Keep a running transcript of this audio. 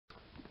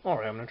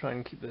Alright, I'm going to try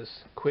and keep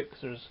this quick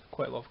because there's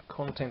quite a lot of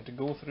content to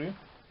go through.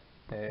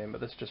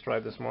 But this just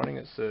arrived this morning.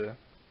 It's a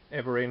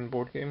Everrain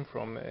board game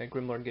from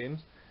Grimlord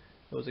Games.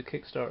 It was a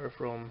Kickstarter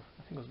from,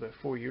 I think it was about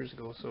 4 years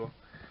ago, so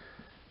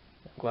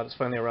I'm glad it's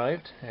finally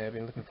arrived. I've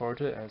been looking forward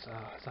to it, and it's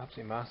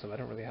absolutely massive. I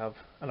don't really have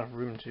enough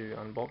room to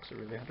unbox it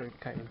really.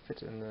 Can't even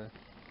fit it in the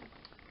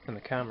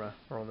camera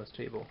or on this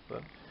table,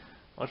 but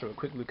I'll just have a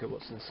quick look at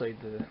what's inside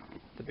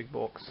the big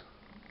box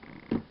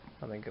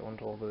and then get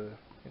onto all the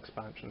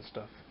expansion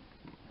stuff.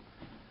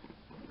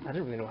 I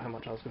didn't really know how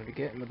much I was going to be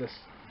getting with this.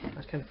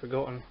 I'd kind of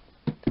forgotten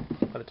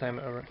by the time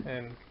it arrived.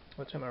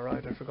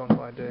 I'd forgotten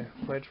what I'd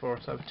pledged for,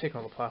 so I've taken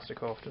all the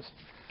plastic off just so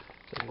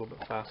I can go a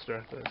bit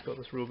faster. But it's got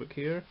this rulebook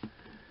here.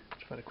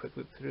 Just had a quick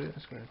look through it.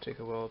 It's going to take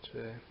a while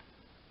to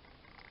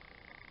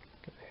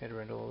get my head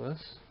around all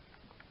this.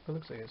 It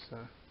looks like it's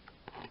an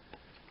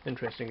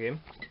interesting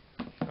game.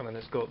 And then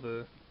it's got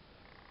the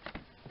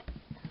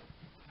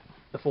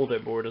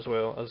fold-out board as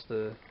well as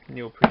the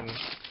neoprene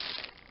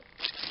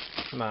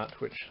mat,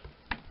 which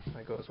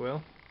I got as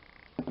well.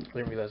 I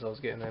didn't realise I was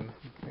getting them.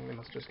 I think they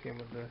must just came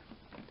with the.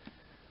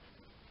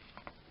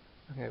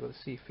 I think I got the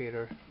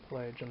Seafarer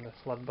pledge and the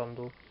Flood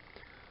bundle.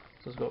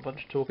 So it's got a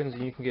bunch of tokens,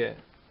 and you can get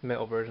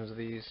metal versions of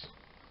these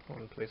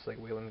on places like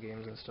Wayland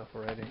Games and stuff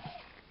already.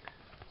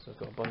 So it's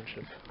got a bunch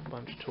of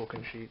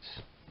token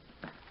sheets.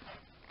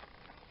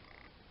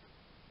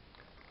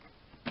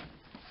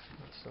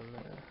 Some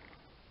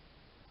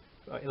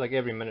like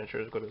every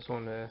miniature has got its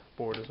own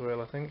board as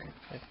well. I think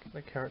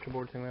like character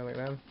board thing there, like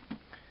them.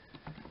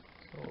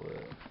 All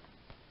the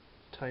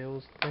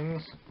tiles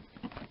things,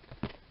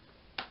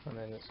 and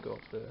then it's got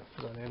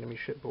an enemy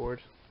ship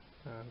board,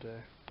 and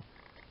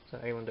it's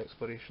an island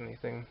exploration-y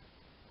thing.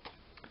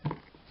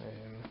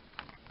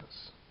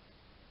 That's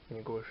when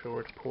you go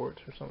ashore to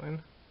port or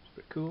something. It's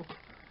pretty cool.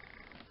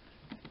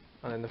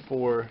 And then the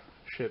 4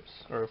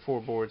 ships, or 4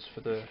 boards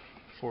for the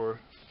 4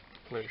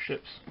 player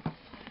ships,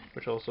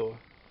 which also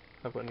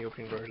have got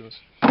neoprene versions.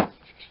 So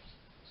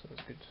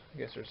it's good. I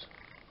guess there's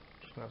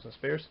just gonna have some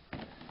spares.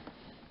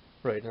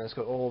 Right, and it's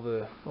got all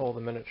the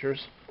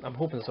miniatures. I'm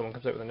hoping someone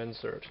comes out with an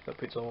insert that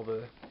puts all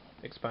the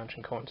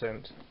expansion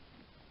content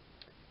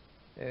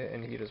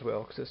in here as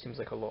well, because it seems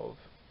like a lot of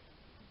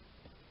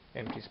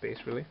empty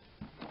space really.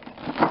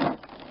 So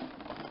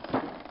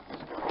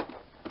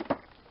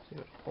you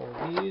got all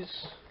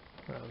these,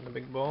 and the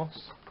big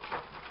boss,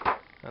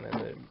 and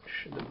then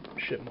the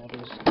ship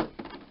models,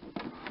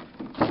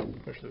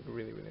 which look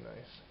really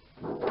nice.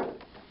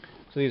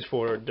 So these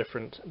 4 are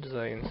different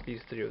designs.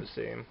 These 3 are the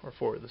same, or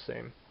 4 are the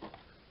same.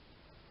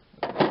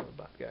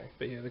 Bad guy,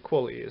 but yeah, the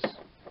quality is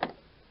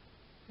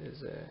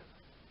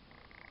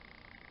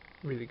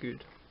really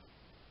good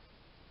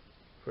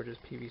for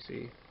just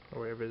PVC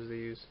or whatever it is they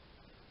use.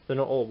 They're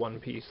not all one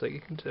piece, like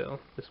you can tell.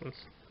 This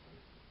one's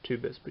 2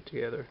 bits put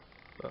together,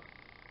 but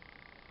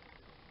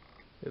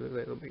they look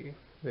like they'll be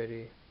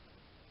very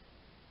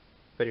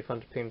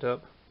fun to paint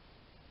up.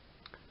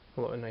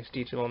 A lot of nice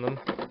detail on them.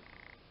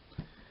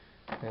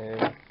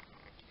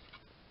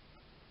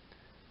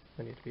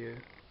 They need to be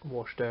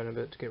washed down a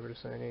bit to get rid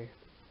of any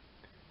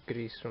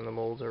grease from the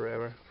molds or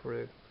whatever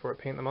before I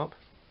paint them up.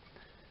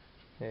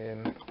 So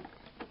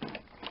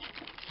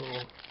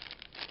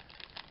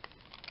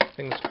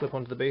things clip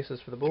onto the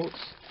bases for the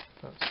bolts.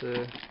 That's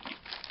the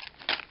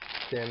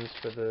ends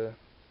for the.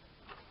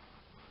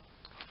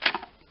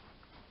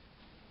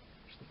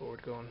 Where's the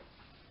board going?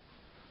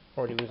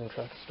 Already losing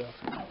track of stuff.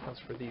 That's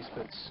for these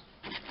bits.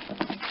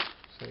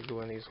 So they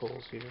go in these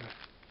holes here.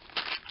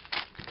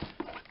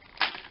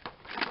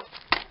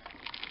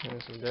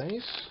 And some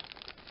dice.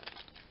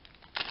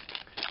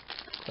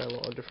 Quite a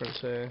lot of different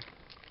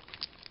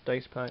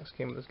dice packs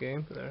came with this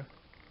game, but they're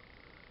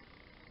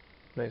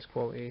nice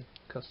quality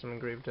custom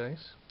engraved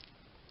dice.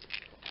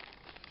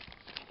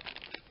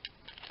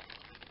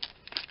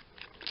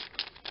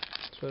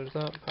 So there's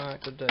that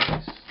pack of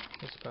dice,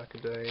 this pack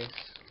of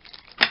dice,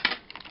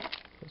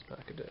 this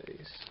pack of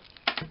dice,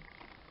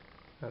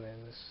 and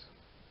then this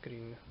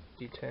green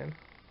D10.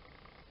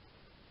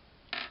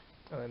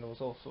 And then there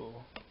was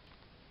also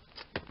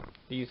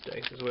these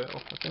dice as well,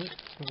 I think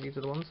these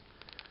are the ones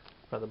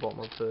at the bottom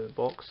of the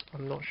box.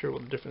 I'm not sure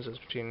what the difference is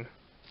between.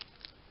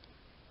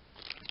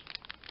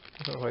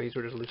 I don't know why these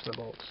were just loose in the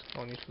box.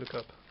 I'll need to look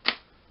up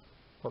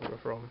what they were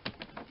from.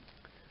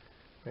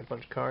 A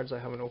bunch of cards I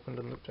haven't opened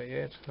and looked at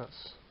yet.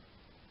 That's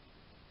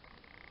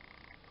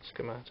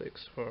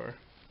schematics for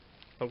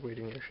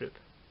upgrading your ship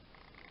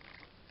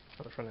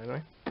at the front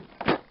anyway.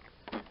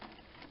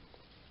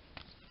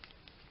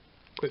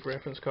 Quick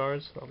reference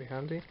cards, that'll be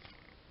handy.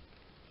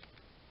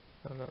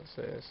 And that's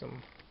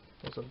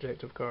those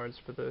objective cards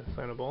for the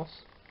final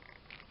boss.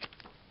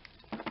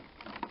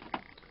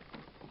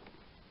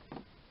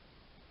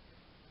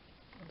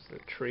 That's the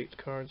trait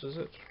cards, is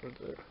it, for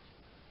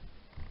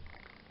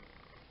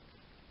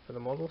the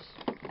models?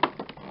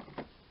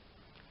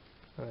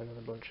 And then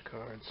a bunch of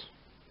cards.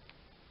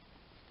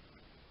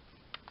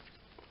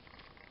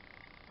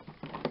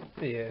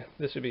 Yeah,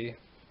 this would be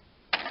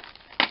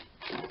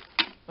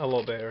a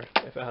lot better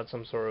if it had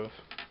some sort of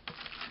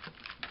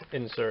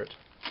insert,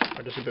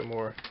 or just a bit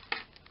more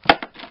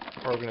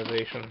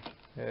organisation.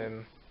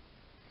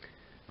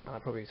 I'll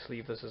probably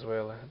sleeve this as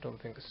well. I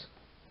don't think it's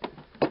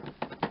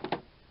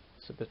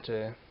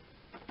a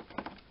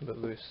bit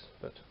loose,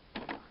 but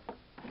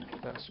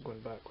that's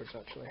going backwards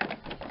actually.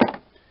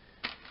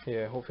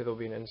 Yeah, hopefully there'll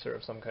be an insert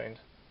of some kind.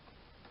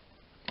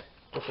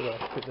 Just so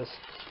I put this.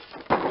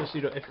 Just so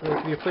you don't, if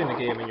you're playing the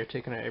game and you're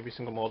taking out every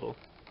single model,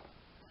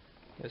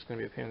 it's going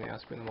to be a pain in the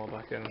ass putting them all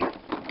back in.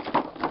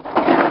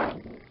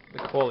 The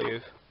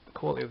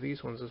quality of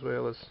these ones as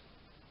well is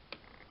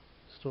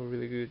still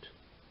really good.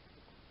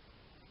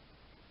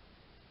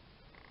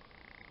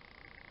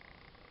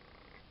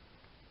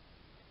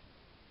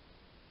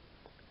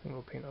 I think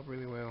it'll paint up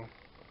really well.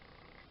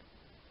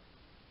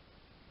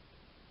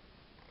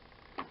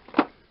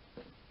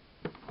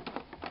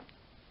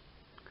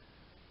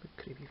 Big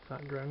creepy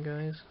fat drown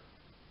guys.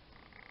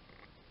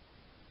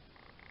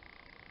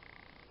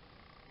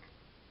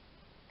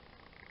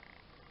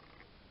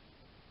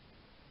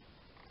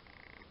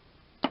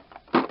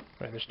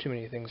 Right, there's too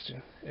many things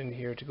in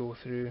here to go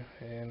through.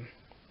 There's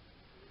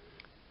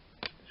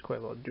quite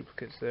a lot of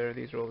duplicates there.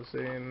 These are all the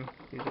same.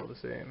 These are all the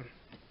same.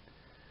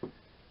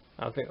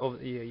 I think, oh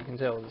yeah, you can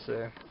tell it's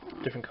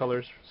different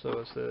colours. So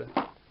it's the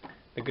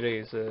grey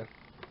is the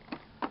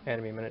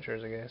enemy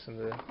miniatures, I guess, and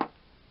the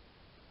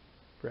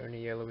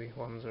browny yellowy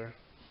ones are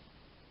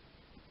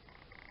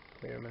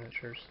player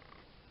miniatures.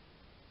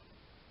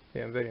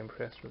 Yeah, I'm very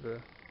impressed with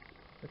the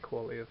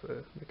quality of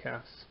the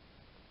casts.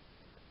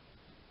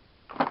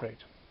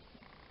 Right.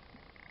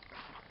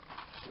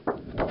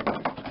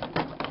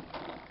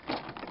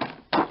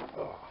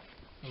 Oh,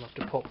 I'll have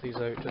to pop these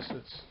out just so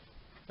it's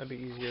a bit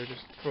easier,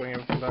 just throwing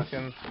everything back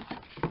in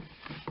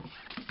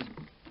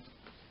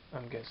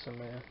and get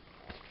some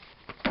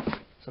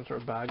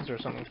sort of bags or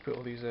something to put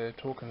all these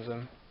tokens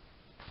in.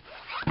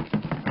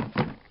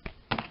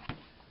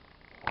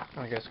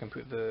 I guess I can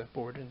put the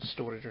board in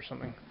storage or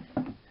something.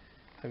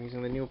 I'm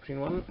using the neoprene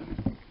one.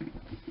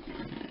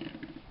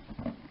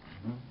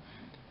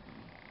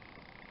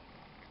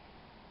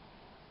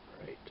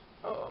 Right.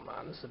 Oh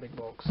man, this is a big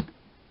box.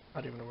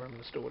 I don't even know where I'm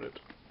going to store it.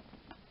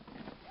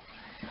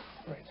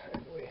 Right, out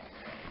of the way.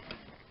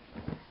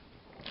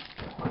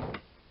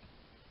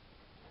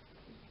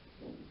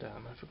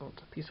 Damn, I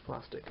forgot a piece of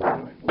plastic.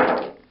 Anyway,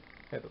 out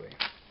of the way.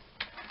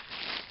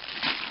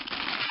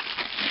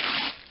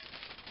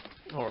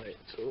 Alright,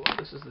 so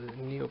this is the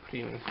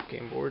neoprene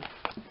game board,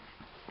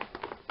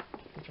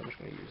 which I'm just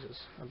going to use as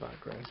a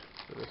background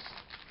for this,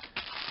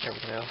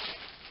 everything else.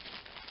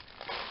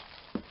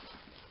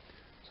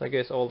 So I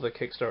guess all the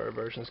Kickstarter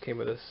versions came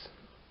with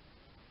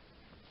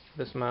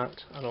this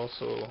mat, and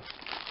also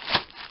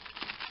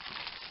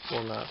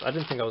more mats. I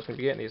didn't think I was going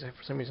to be getting these.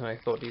 For some reason I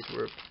thought these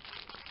were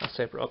a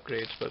separate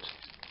upgrade, but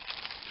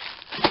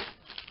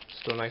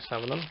still nice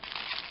having them.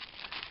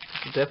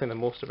 It's definitely the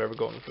most I've ever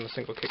gotten from a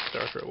single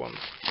Kickstarter at once.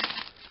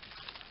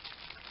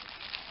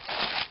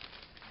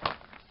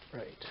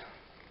 Right.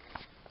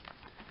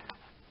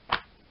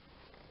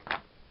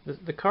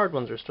 The card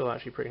ones are still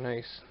actually pretty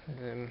nice.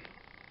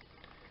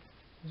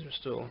 These are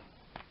still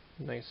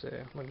nice,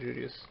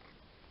 luxurious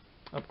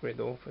upgrade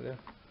though for the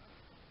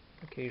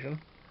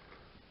occasion.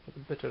 With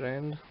the bitter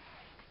end,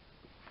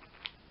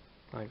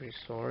 ivory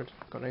sword.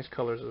 Got nice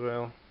colours as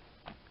well.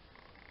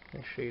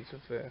 Nice shades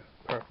of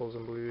purples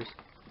and blues.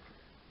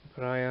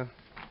 Pariah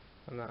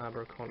and the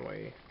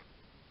Aberconway.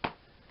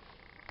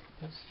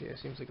 Yeah,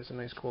 seems like it's a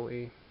nice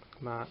quality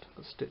mat.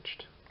 Got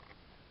stitched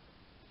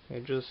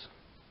edges.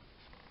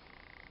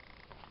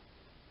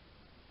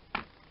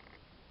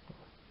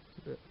 It's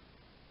a bit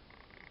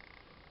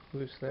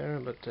loose there,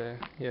 but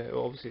yeah,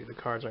 obviously the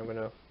cards aren't going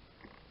to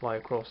lie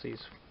across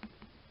these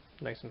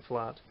nice and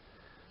flat.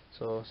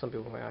 So some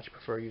people might actually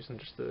prefer using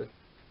just the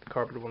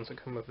cardboard ones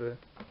that come with the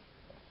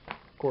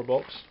core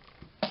box.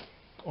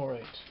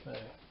 Alright,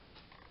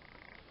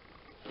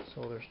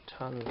 so there's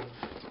tons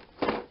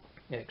of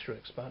extra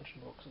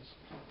expansion boxes,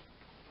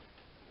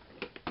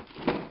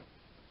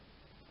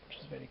 which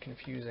is very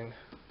confusing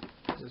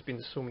because it's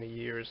been so many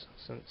years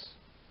since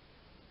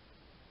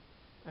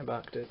I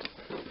backed it.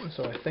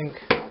 So I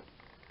think it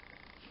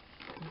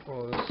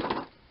was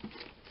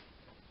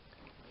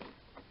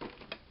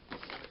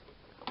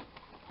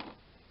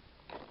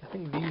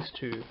these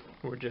two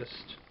were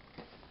just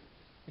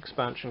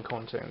expansion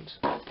content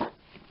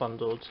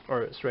bundled,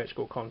 or stretch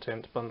goal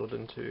content bundled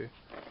into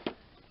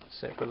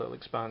separate little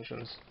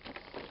expansions.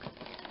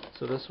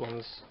 So this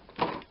one's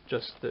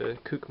just the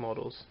Cook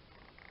models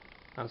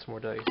and some more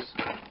dice.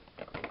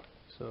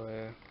 So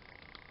it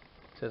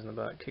says in the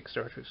back,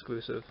 Kickstarter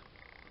exclusive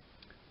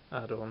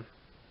add-on,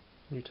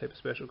 new type of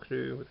special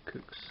crew with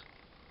cooks.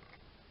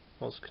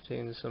 Also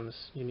contains some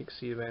unique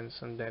sea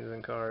events and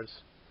denizen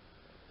cards,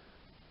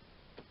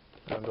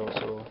 and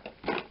also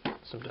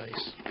some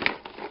dice.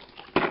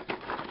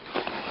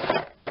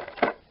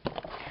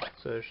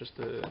 So there's just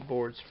the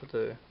boards for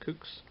the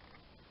cooks.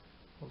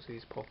 Obviously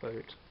these pop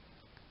out,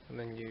 and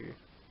then you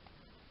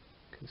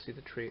can see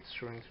the traits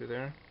showing through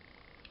there.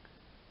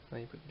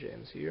 Then you put the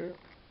gems here,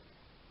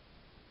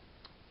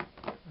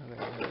 and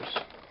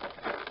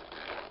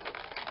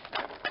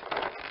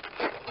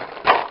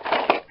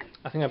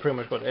think I pretty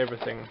much got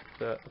everything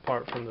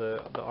apart from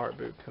the art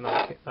book, and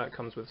that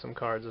comes with some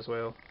cards as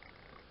well.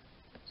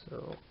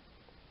 So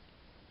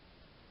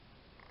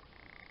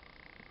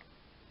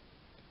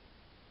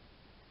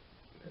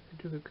they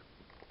do look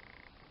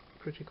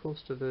pretty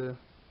close to the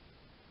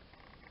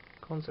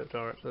concept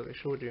art that they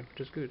showed you,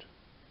 which is good.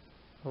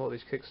 A lot of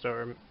these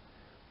Kickstarter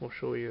will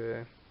show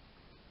you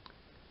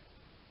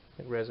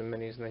like resin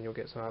minis, and then you'll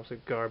get some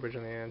absolute garbage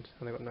in the end,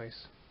 and they've got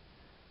nice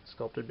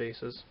sculpted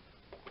bases.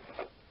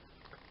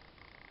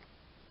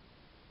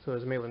 So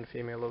there's male and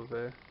female of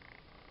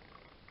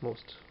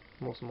most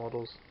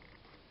models.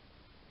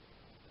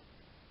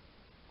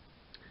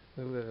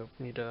 We'll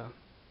need a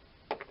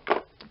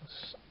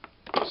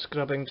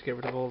scrubbing to get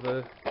rid of all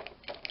the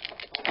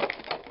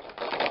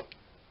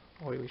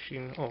oily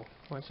sheen. Oh,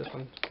 why is this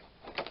one?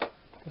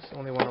 That's the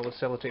only one that was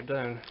sellotaped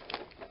down.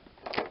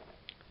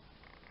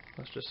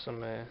 That's just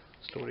some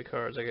story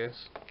cards, I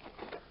guess.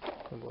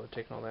 I'm going to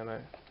take all them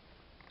out.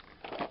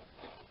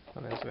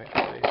 And then some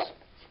extra space.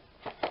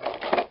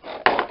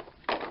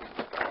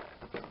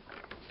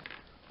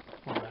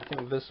 I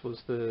think this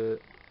was the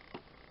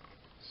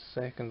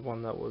second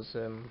one that was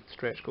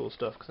stretch goal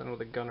stuff, because I know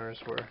the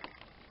gunners were.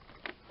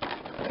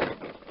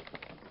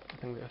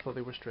 I thought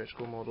they were stretch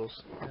goal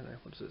models. Anyway,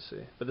 what does it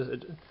say? But this,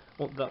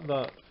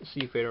 that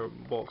Seafarer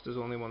box is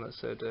the only one that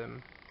said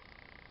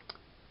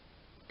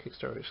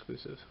Kickstarter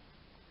exclusive.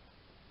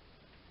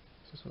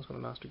 So this one's got a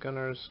Master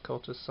Gunners,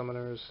 Cultist,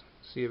 Summoners,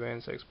 Sea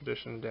Events,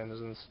 Expedition,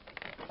 Denizens.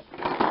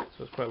 So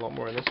there's quite a lot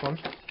more in this one.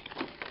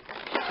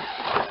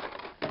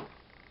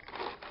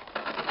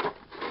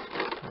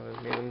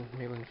 There's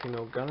male and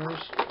female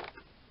gunners.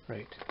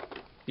 Right,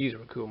 these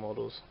were cool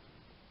models.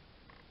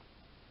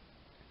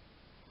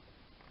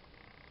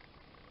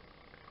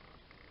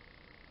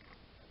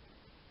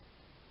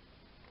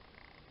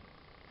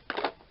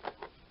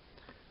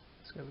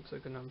 This guy looks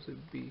like an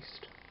absolute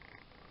beast.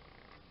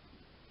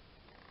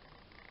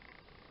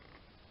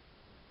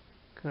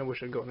 Kinda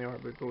wish I'd gotten the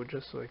art book though,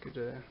 just so I could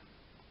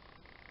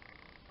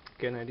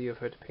get an idea of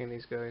how to paint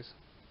these guys.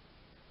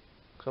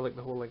 Cause I like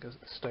the whole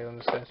style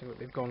and aesthetic that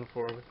they've gone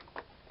for. I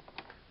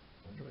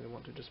don't really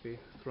want to just be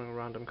throwing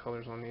random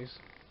colours on these.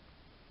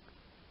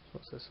 So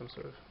what's this? Some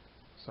sort of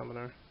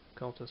summoner,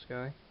 cultist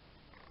guy.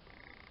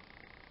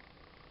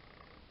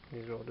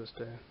 These are all just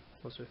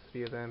those are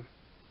 3 of them.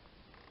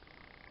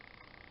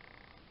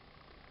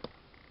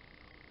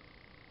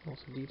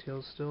 Lots of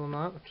details still on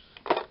that, which is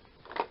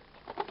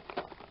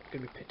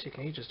going to be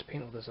taking ages to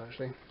paint all this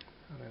actually.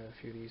 And then a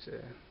few of these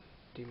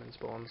demon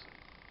spawns.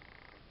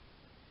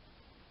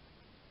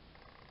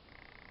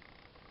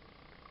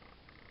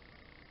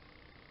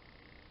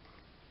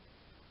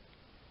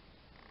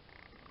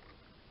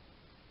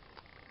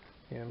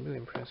 Yeah, I'm really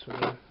impressed with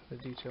the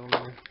detail in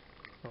there.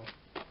 Oh,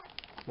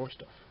 more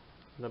stuff.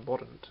 An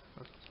abhorrent.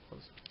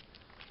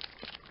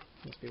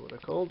 Must be what they're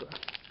called.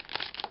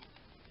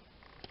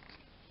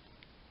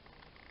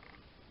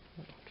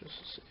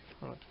 Just see.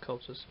 Alright,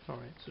 cultists.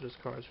 Alright, so just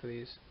cards for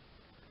these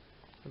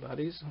the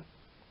baddies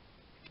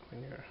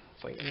when you're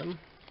fighting them.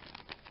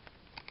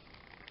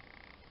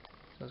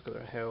 So that's got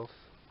their health,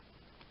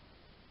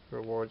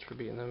 rewards for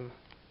beating them,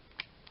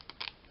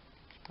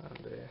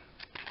 and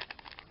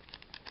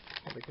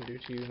what they can do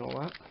to you and all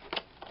that.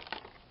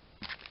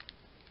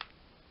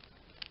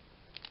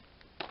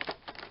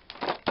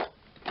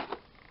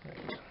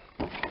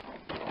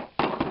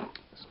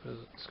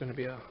 It's going to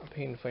be a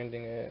pain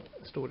finding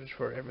storage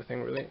for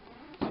everything really,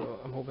 so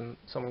I'm hoping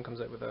someone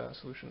comes out with a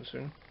solution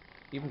soon.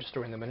 Even just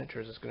storing the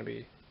miniatures is going to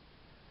be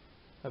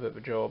a bit of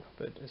a job,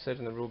 but it said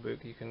in the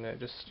rulebook you can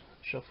just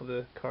shuffle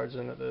the cards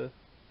in at the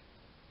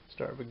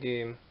start of a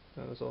game,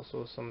 and there's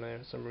also some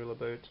rule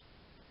about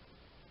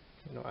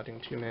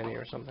adding too many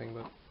or something,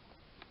 but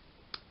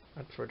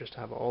I'd prefer just to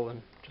have it all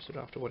in, just so I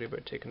don't have to worry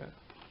about taking it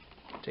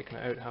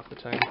out half the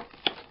time.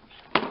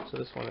 So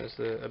this one is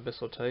the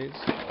Abyssal Tides.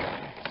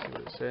 Let's see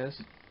what it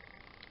says.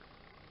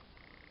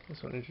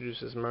 This one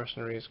introduces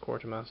Mercenaries,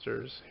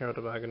 Quartermasters, Herald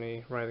of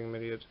Agony, Writhing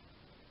Myriad,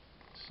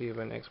 Sea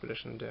Event,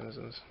 Expedition,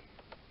 Denizens.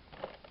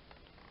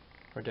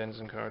 Or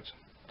Denizen cards.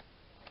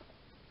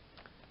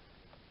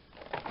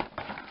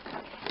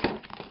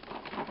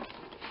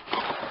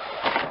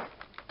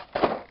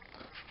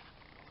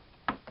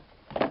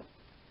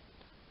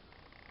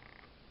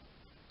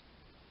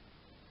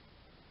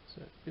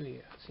 So it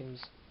really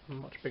seems a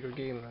much bigger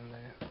game than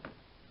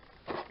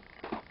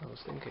I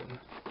was thinking.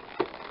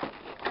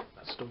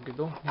 That's still good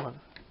though.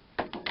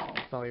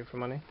 Value for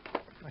money.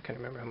 I can't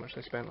remember how much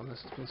I spent on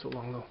this, it's been so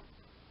long though.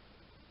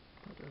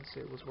 But I'd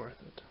say it was worth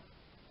it.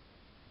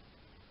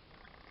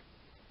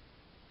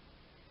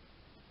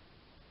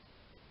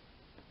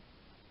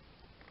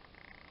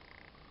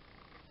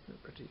 They're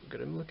pretty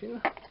grim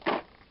looking.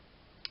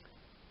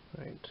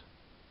 Right.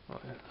 Oh,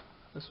 yeah.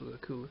 This was a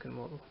cool looking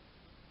model.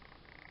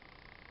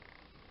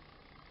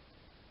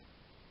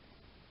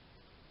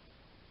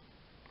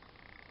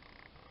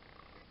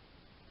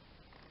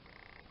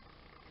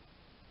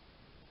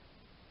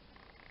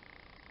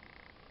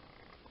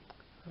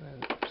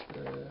 And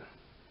there's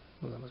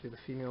well, that must be the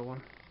female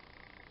one.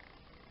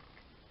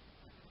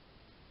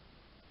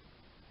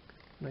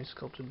 Nice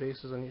sculpted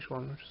bases on each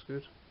one, which is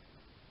good.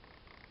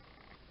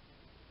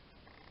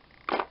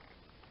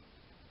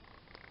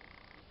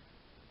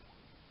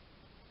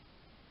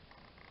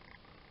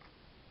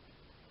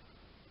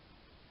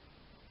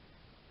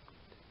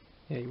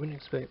 Yeah, you wouldn't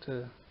expect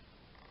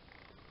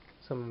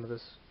something with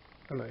this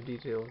amount of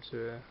detail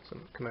to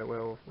come out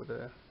well with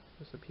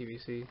just a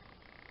PVC.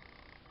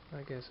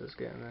 I guess it's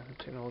getting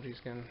the technology's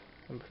getting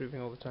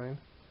improving all the time.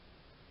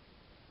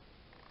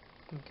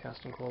 And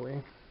casting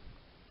quality.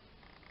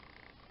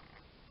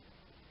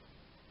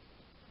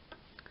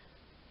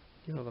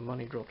 You know, the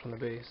money dropped on the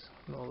base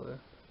and all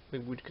the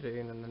wood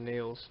grain and the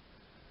nails.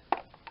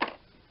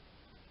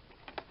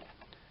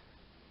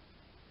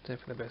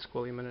 Definitely the best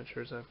quality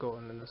miniatures I've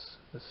gotten in this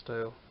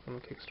style from a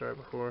Kickstarter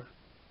before.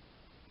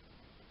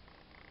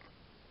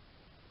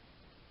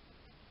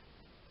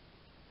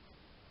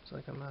 It's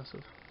like a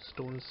massive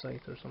stone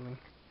scythe or something.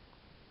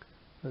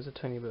 There's a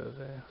tiny bit of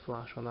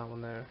flash on that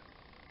one there.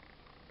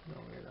 Not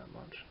really that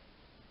much.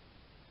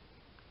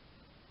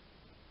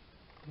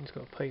 He's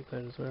got a pipe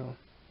there as well.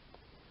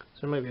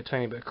 So there might be a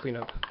tiny bit of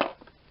cleanup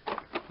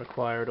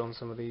required on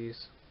some of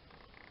these,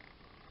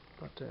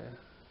 but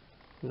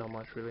not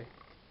much really.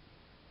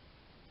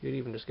 You'd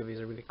even just give these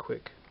a really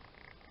quick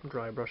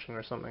dry brushing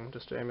or something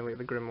just to emulate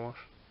the grim wash,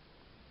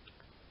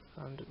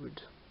 and it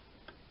would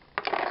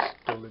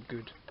still look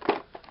good.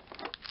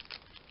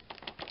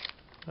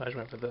 I just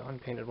went for the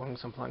unpainted one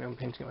because I'm planning on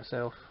painting it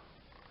myself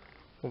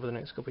over the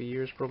next couple of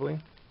years probably.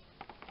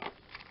 I'm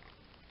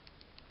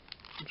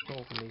just going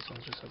to open these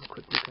ones, just have a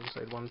quick look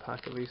inside one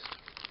pack at least.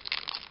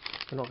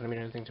 They're not going to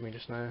mean anything to me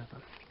just now.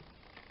 But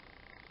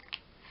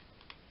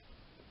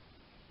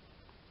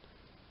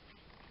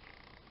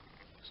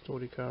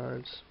story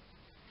cards.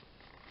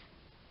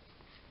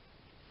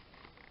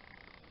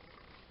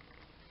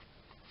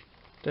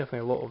 Definitely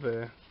a lot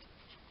of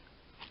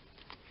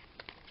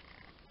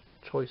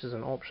choices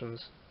and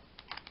options.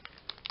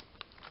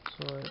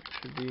 So it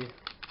should be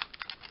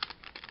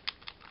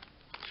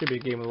a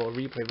game with a lot of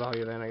replay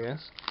value then, I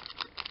guess.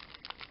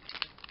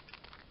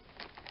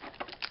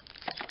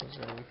 Because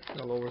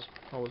it'll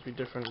always be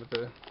different with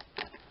the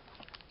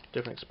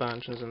different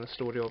expansions and the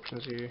story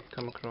options you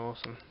come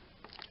across, and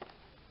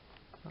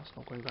that's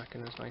not going back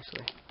in as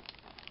nicely.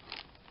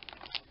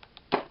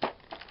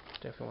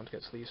 Definitely want to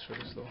get sleeves for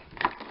this though.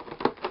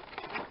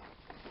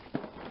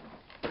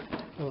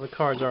 Well, the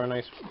cards are a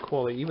nice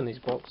quality. Even these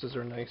boxes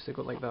are nice. They've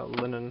got like that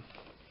linen,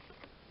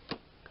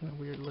 kind of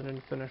weird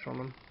linen finish on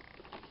them.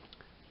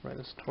 Right,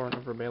 this Torrent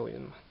of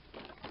Rebellion.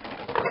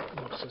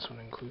 What does this one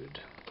include?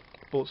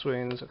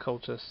 Boatswains,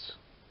 occultists,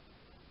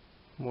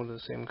 more of the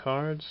same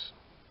cards,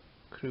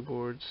 crew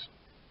boards,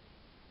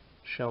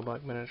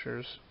 shellback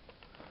miniatures.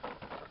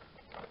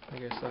 I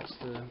guess that's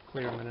the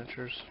player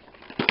miniatures.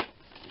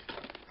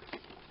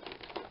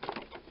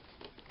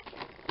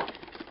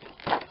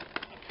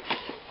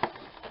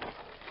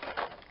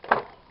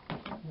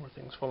 More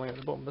things falling at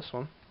the bottom of this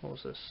one. What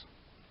was this?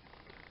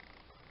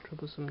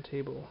 Troublesome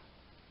table.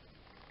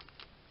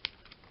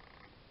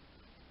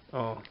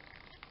 Oh,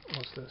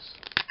 what's this?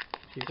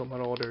 You've got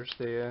marauders,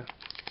 they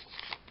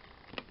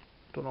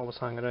don't always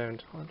hang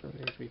around. I don't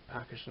need to be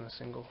packaged in a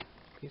single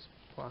piece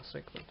of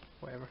plastic, but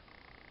whatever.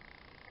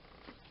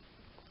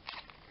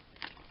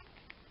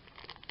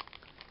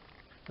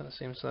 At the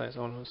same size.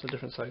 Oh no, it's a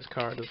different size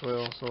card as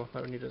well, so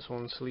that would need its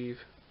own sleeve.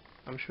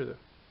 I'm sure that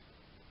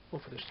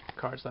hopefully there's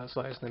cards that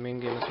size in the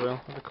main game as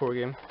well, or the core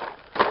game.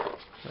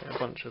 Like a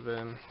bunch of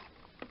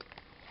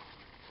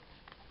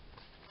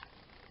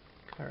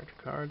character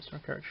cards or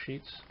character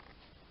sheets.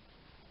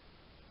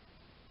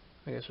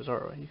 I guess there's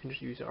art. You can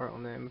just use the art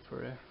on them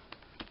for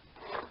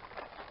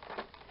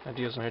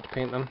ideas on how to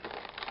paint them.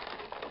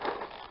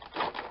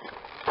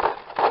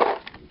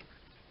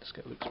 This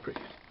guy looks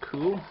pretty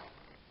cool.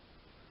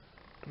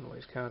 Don't know what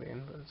he's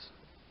carrying, but it's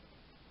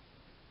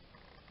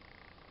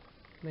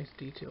nice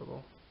detail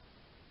though.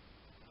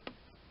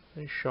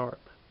 Very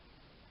sharp.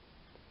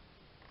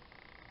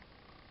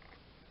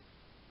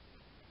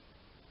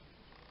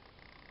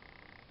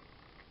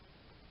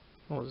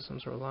 Oh, is this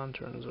some sort of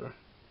lanterns or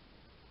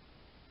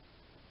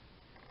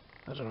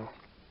I don't know.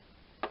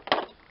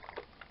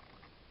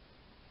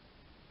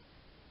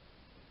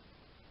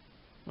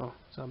 Oh,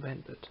 is that a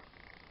bent bit?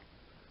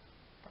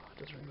 Oh, it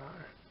doesn't really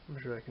matter. I'm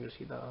sure I can just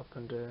heat that up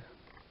and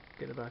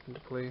get it back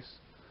into place.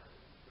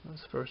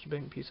 That's the first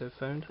bent piece I've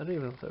found. I don't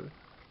even know if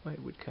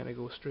that would kind of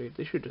go straight.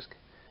 They should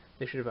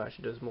have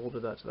actually just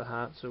molded that to the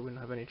hat so it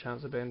wouldn't have any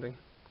chance of bending.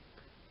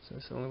 So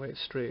it's the only way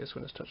it's straight is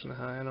when it's touching the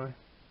hat anyway.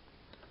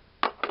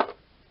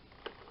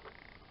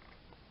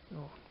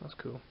 Oh, that's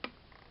cool.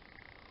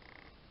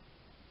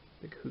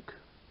 Big hook.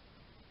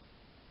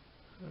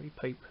 A wee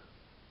pipe.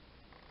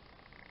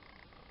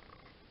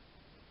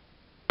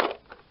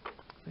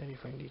 Very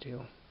fine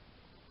detail.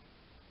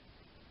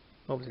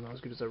 Obviously not as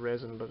good as a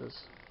resin, but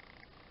it's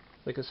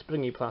like a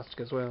springy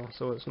plastic as well,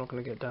 so it's not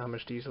going to get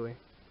damaged easily.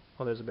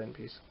 Oh, there's a bent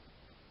piece.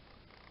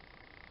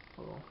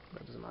 Oh,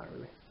 that doesn't matter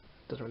really.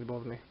 It doesn't really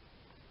bother me.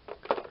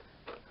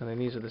 And then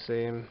these are the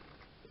same.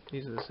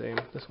 These are the same.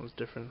 This one's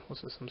different.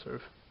 What's this? Some sort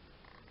of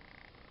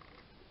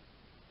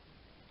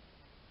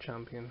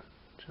champion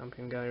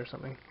guy or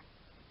something.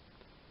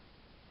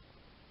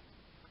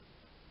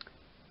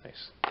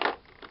 Nice.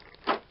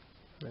 And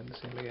then the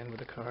same again with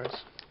the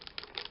cards.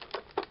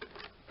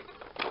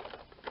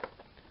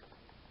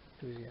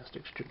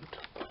 Enthusiastic student.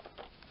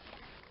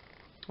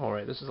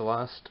 Alright, this is the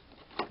last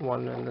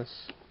one in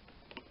this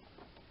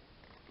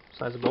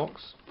size of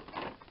box.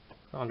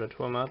 Under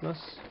Tour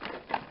Madness.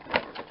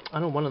 I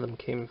know one of them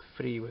came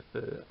free with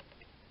the...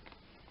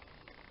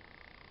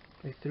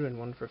 They threw in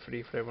one for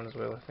free for everyone as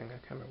well, I think. I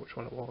can't remember which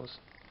one it was.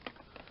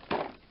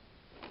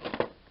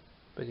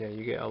 But yeah,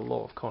 you get a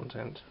lot of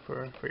content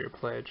for your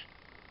pledge.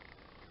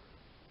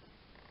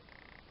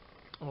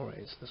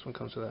 Alright, so this one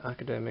comes with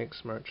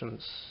academics,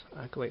 merchants,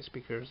 acolyte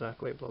speakers,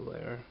 acolyte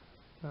bloodletter,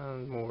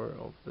 and more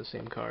of the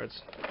same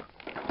cards.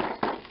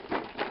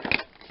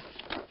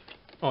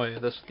 Oh yeah,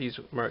 these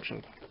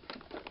merchant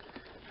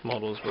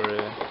models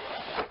were...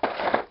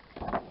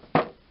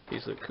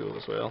 these look cool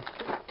as well.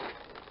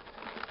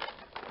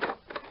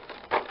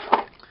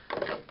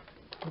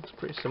 Looks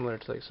pretty similar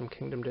to like some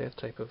Kingdom Death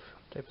type of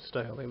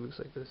style. It looks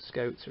like the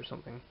Scouts or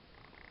something.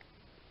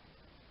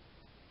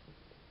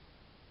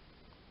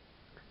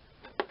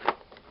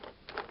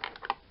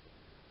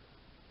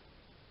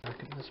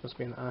 This must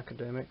be an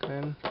academic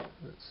then.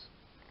 That's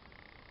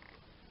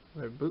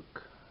their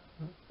book.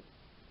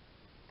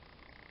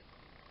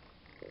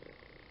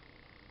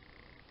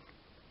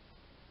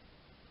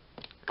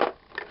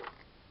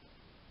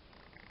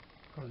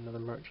 Oh, another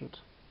merchant.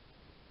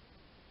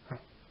 Huh.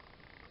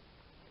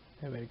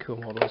 Yeah, very cool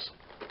models.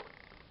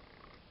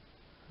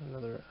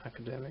 Another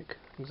academic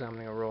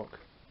examining a rock.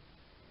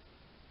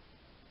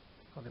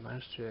 Oh, they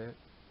managed to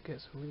get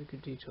some really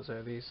good details out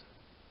of these.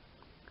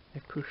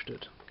 They pushed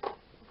it.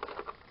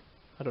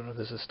 I don't know if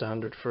this is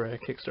standard for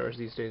Kickstarters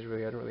these days,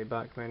 really. I don't really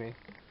back many,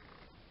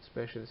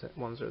 especially the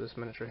ones that are this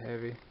miniature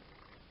heavy.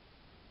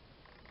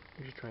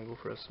 You should try and go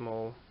for a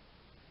small,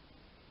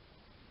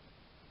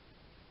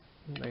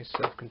 nice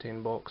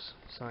self-contained box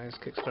size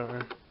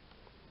Kickstarter.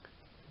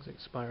 Looks like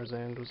Spire's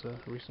End was a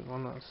recent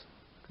one. That's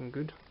looking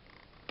good.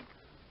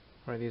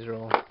 Right, these are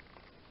all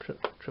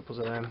triples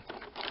of them,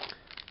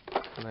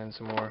 and then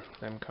some more of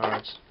them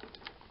cards.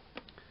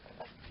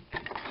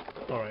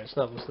 Alright,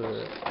 so that was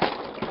the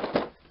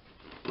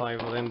 5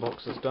 of them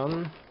boxes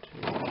done.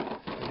 2,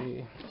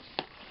 3,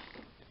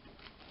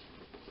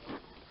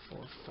 4,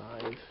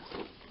 5.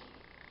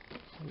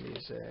 And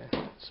these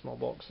small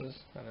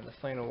boxes, and then the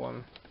final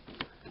one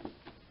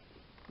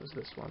was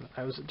this one.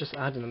 I was just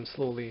adding them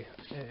slowly,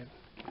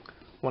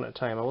 one at a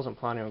time. I wasn't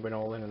planning on going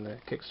all in the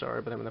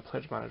Kickstarter, but then when the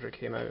Pledge Manager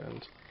came out,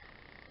 and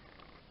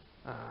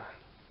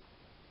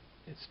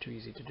it's too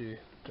easy to do,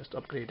 just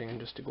upgrading and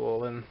just to go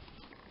all in.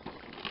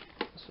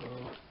 So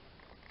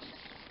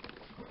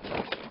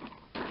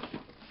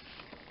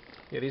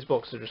yeah, these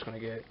boxes are just going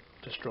to get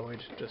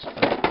destroyed just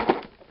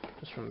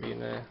from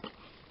being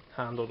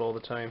handled all the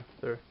time.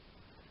 They're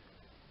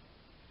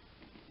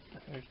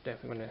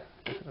definitely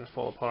going to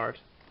fall apart.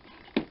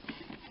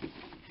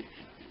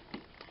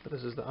 But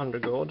this is the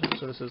Undergod,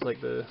 so this is like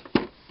the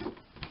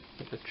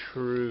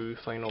true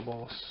final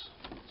boss.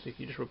 So if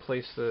you just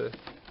replace the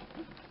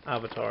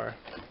avatar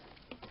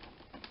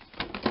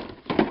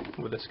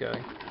with this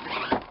guy.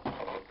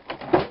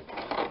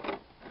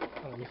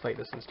 Oh, let me fight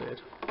this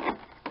instead.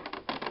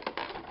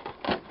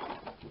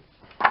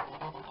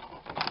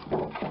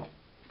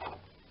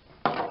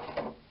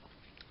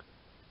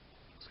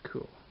 It's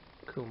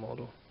cool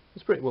model.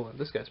 It's pretty well.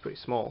 This guy's pretty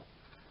small.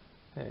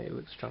 He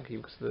looks chunky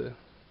because of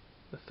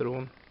the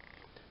throne.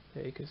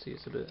 Yeah, you can see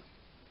it's a bit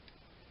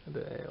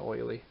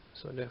oily,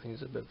 so it definitely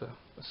needs a bit of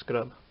a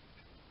scrub.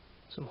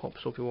 Some hot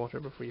soapy water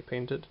before you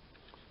paint it.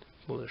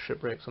 Loads of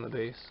shipwrecks on the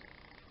base.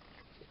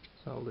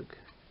 So it'll look.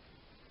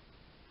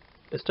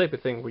 It's the type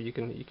of thing where you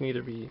can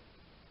either be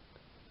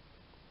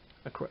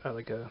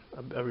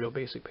a real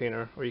basic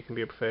painter, or you can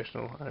be a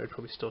professional, and it would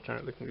probably still turn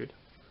out looking good.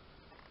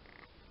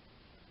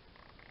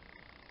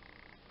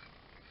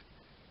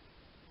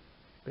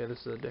 But yeah,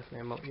 this is definitely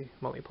a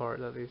multi-part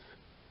that they've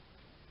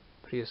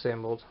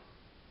pre-assembled.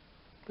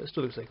 But it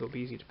still looks like it'll be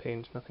easy to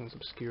paint. Nothing's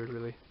obscured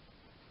really.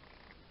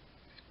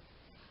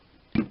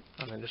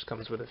 And then just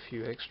comes with a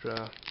few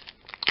extra,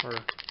 or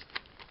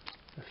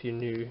a few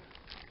new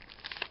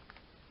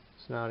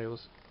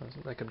scenarios,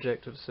 like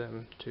objectives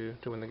to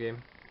win the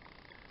game,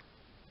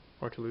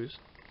 or to lose.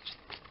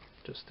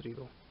 Just 3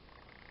 though.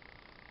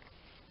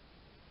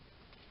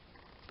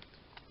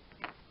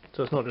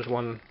 So it's not just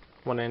one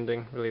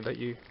ending really that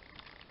you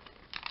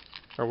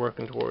are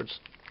working towards.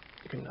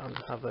 You can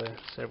have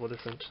several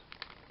different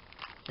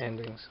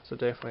endings. So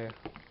definitely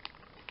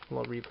a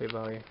lot of replay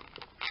value.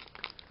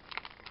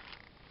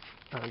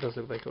 And it does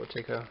look like it would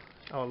take a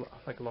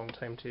long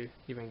time to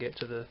even get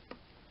to the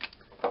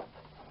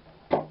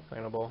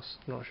final boss.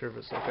 I'm not sure if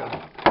it's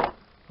like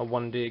a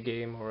one-day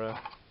game or a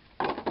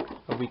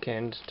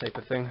weekend type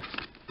of thing.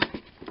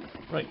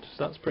 Right,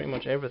 so that's pretty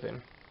much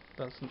everything.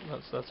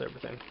 That's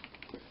everything.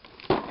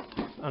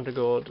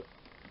 Undergod,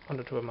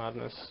 Undertow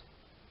Madness,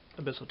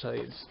 Abyssal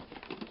Tides,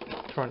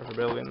 Torrent of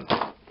Rebellion,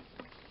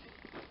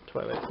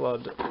 Twilight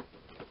Flood,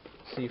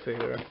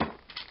 Seafarer,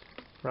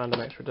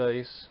 random extra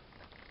dice,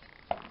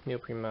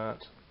 neoprene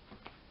mat,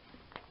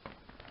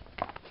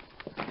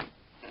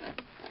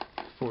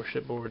 4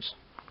 shipboards,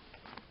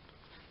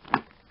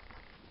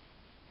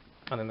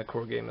 and then the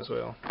core game as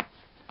well,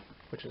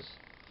 which is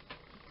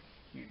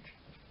huge.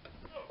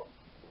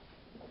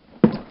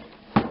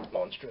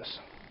 Monstrous.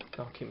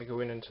 That'll keep me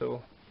going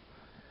until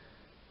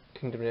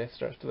Kingdom Death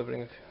starts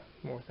delivering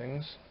more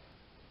things.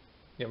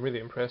 Yeah, I'm really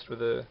impressed with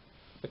the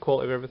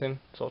quality of everything.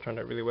 It's all turned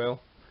out really well.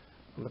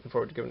 I'm looking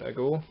forward to giving it a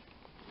go.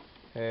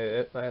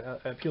 It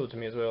appealed to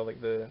me as well,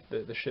 like the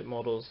ship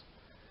models.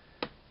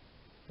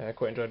 I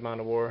quite enjoyed Man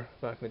of War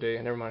back in the day.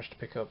 I never managed to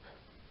pick up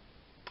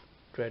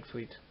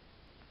Dreadfleet.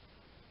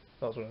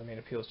 That was one of the main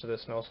appeals to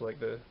this, and also like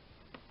the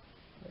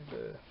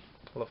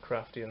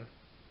Lovecraftian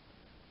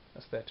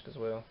aesthetic as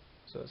well.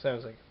 So it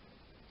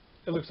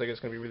looks like it's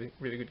going to be a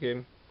really good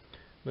game.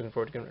 Looking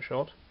forward to giving it a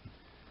shot.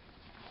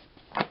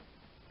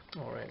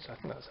 Alright, so I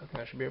think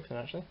that should be everything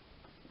actually.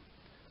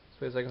 So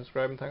please like and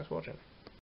subscribe, and thanks for watching.